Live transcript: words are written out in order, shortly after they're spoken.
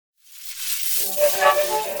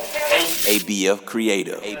ABF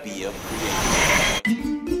Creative.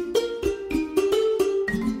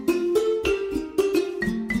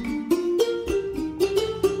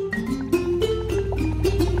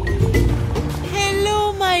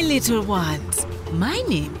 Hello, my little ones. My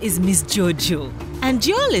name is Miss Jojo, and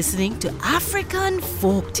you're listening to African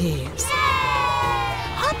Folk Tales.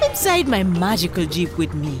 Hop inside my magical Jeep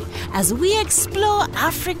with me as we explore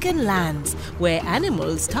African lands where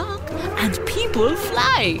animals talk and people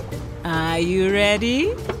fly. Are you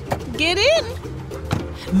ready? Get in!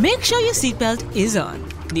 Make sure your seatbelt is on.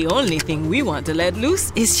 The only thing we want to let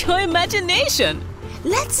loose is your imagination.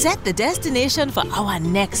 Let's set the destination for our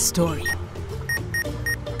next story.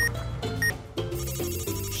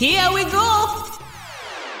 Here we go!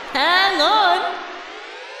 Hang on!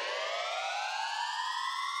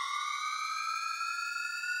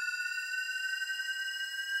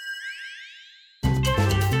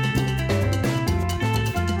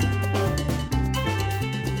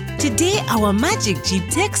 Today, our magic jeep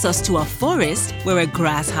takes us to a forest where a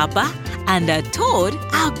grasshopper and a toad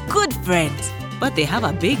are good friends, but they have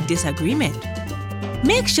a big disagreement.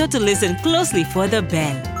 Make sure to listen closely for the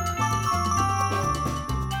bell.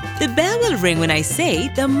 The bell will ring when I say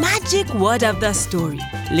the magic word of the story.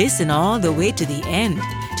 Listen all the way to the end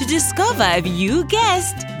to discover if you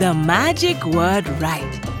guessed the magic word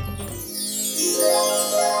right.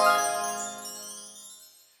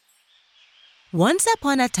 Once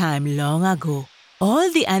upon a time long ago, all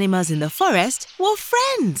the animals in the forest were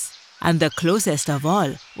friends. And the closest of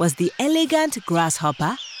all was the elegant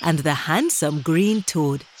grasshopper and the handsome green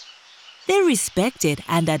toad. They respected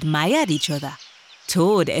and admired each other.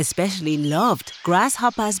 Toad especially loved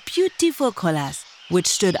Grasshopper's beautiful colors, which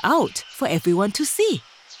stood out for everyone to see.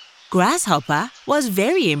 Grasshopper was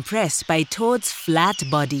very impressed by Toad's flat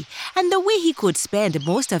body and the way he could spend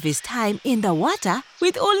most of his time in the water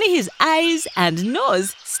with only his eyes and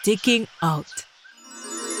nose sticking out.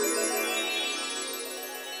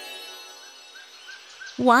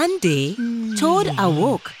 One day, Toad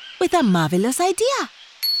awoke with a marvelous idea.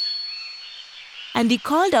 And he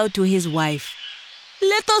called out to his wife,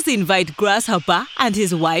 "Let us invite Grasshopper and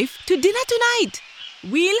his wife to dinner tonight.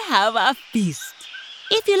 We'll have a feast."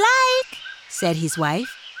 "If you like," said his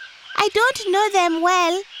wife. "I don't know them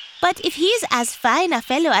well, but if he's as fine a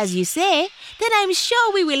fellow as you say, then I'm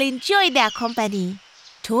sure we will enjoy their company."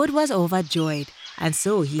 Toad was overjoyed, and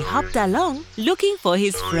so he hopped along looking for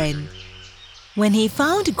his friend. When he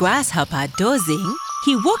found Grasshopper dozing,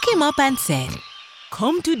 he woke him up and said,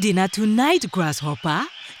 "Come to dinner tonight, Grasshopper,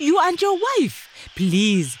 you and your wife.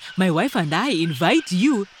 Please, my wife and I invite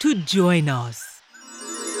you to join us."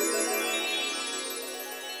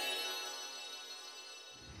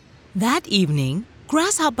 That evening,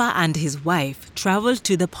 Grasshopper and his wife traveled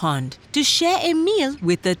to the pond to share a meal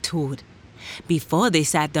with the toad. Before they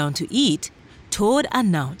sat down to eat, Toad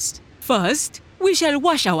announced, "First, we shall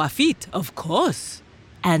wash our feet, of course."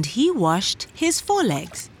 And he washed his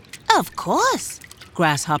forelegs. "Of course,"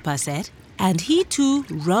 Grasshopper said, and he too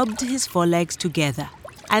rubbed his forelegs together,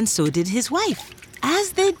 and so did his wife.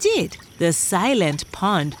 As they did, the silent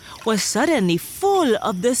pond was suddenly full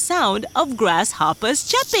of the sound of Grasshopper's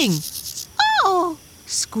chirping. "Oh!"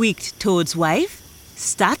 squeaked Toad's wife,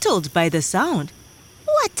 startled by the sound.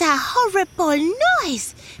 "What a horrible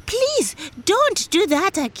noise! Please don't do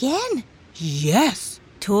that again." "Yes,"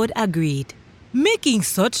 Toad agreed. "Making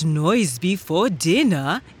such noise before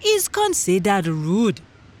dinner is considered rude.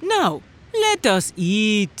 Now, let us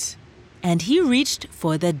eat." And he reached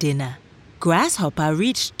for the dinner. Grasshopper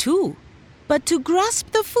reached too, but to grasp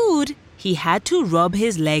the food, he had to rub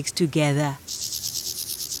his legs together.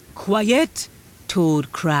 "Quiet!"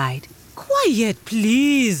 Toad cried. "Quiet,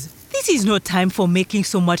 please! This is no time for making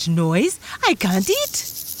so much noise. I can't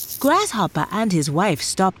eat." Grasshopper and his wife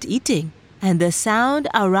stopped eating, and the sound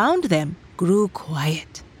around them grew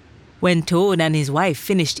quiet. When Toad and his wife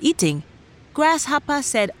finished eating, Grasshopper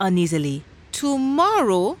said uneasily,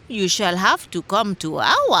 "Tomorrow you shall have to come to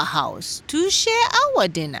our house to share our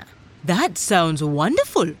dinner." "That sounds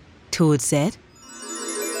wonderful," Toad said.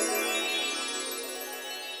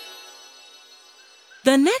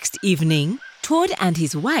 The next evening, Toad and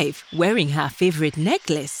his wife, wearing her favorite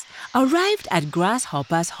necklace, arrived at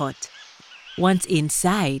Grasshopper's hut. Once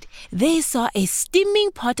inside, they saw a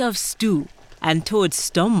steaming pot of stew, and Toad's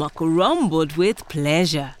stomach rumbled with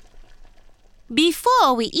pleasure.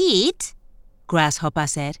 "Before we eat," Grasshopper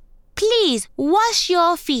said, "please wash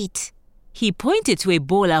your feet." He pointed to a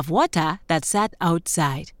bowl of water that sat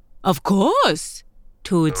outside. "Of course,"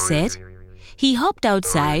 Toad said. He hopped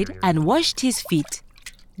outside and washed his feet.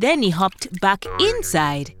 Then he hopped back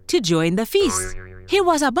inside to join the feast. He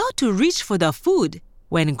was about to reach for the food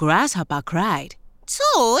when Grasshopper cried,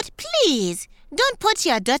 Toad, please, don't put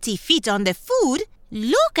your dirty feet on the food.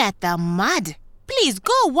 Look at the mud. Please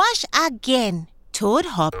go wash again. Toad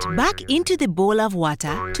hopped back into the bowl of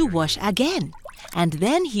water to wash again, and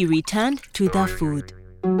then he returned to the food.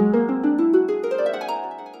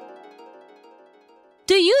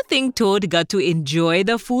 Do you think Toad got to enjoy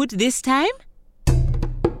the food this time?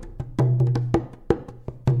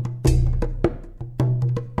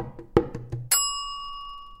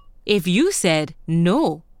 If you said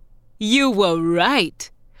no, you were right.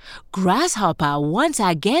 Grasshopper once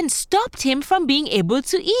again stopped him from being able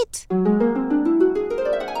to eat.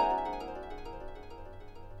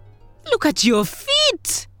 Look at your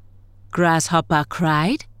feet! Grasshopper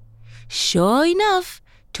cried. Sure enough,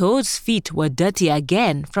 Toad's feet were dirty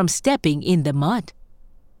again from stepping in the mud.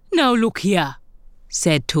 Now look here,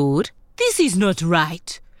 said Toad. This is not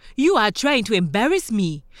right. You are trying to embarrass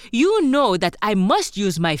me. You know that I must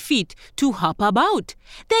use my feet to hop about.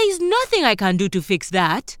 There is nothing I can do to fix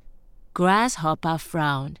that. Grasshopper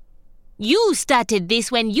frowned. You started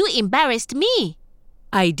this when you embarrassed me.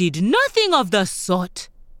 I did nothing of the sort,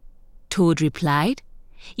 Toad replied.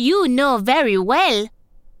 You know very well,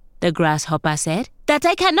 the Grasshopper said, that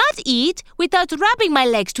I cannot eat without rubbing my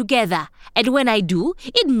legs together, and when I do,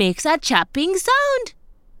 it makes a chapping sound.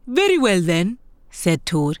 Very well then, said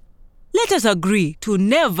Toad. Let us agree to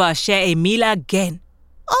never share a meal again.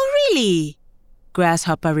 Oh, really?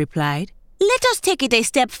 Grasshopper replied. Let us take it a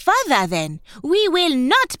step further then. We will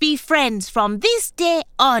not be friends from this day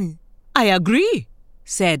on. I agree,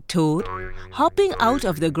 said Toad, hopping out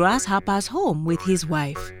of the Grasshopper's home with his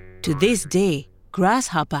wife. To this day,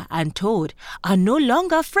 Grasshopper and Toad are no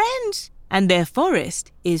longer friends, and their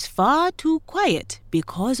forest is far too quiet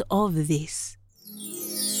because of this.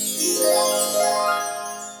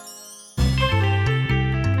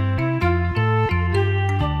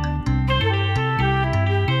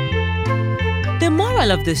 The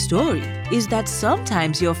moral of the story is that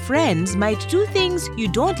sometimes your friends might do things you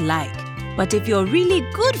don't like. But if you're really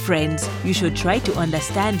good friends, you should try to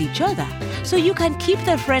understand each other so you can keep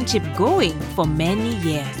the friendship going for many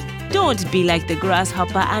years. Don't be like the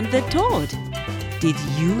Grasshopper and the Toad. Did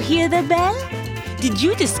you hear the bell? Did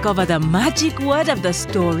you discover the magic word of the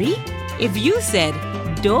story? If you said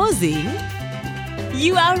dozing,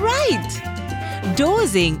 you are right.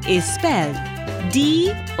 Dozing is spelled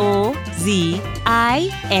D-O-Z-I-N-G.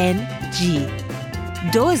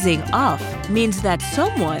 Dozing off means that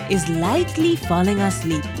someone is lightly falling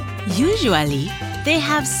asleep. Usually, they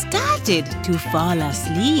have started to fall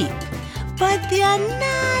asleep, but they are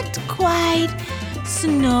not quite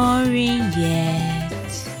snoring yet.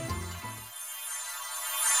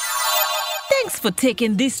 Thanks for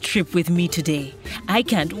taking this trip with me today. I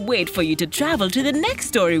can't wait for you to travel to the next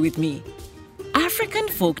story with me. African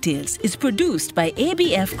Folktales is produced by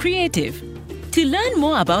ABF Creative. To learn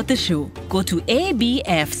more about the show, go to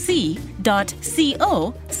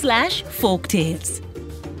abfc.co/folktales.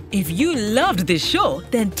 If you loved this show,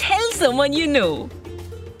 then tell someone you know.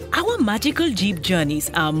 Our magical Jeep journeys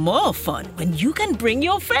are more fun when you can bring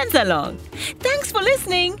your friends along. Thanks for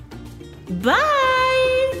listening. Bye!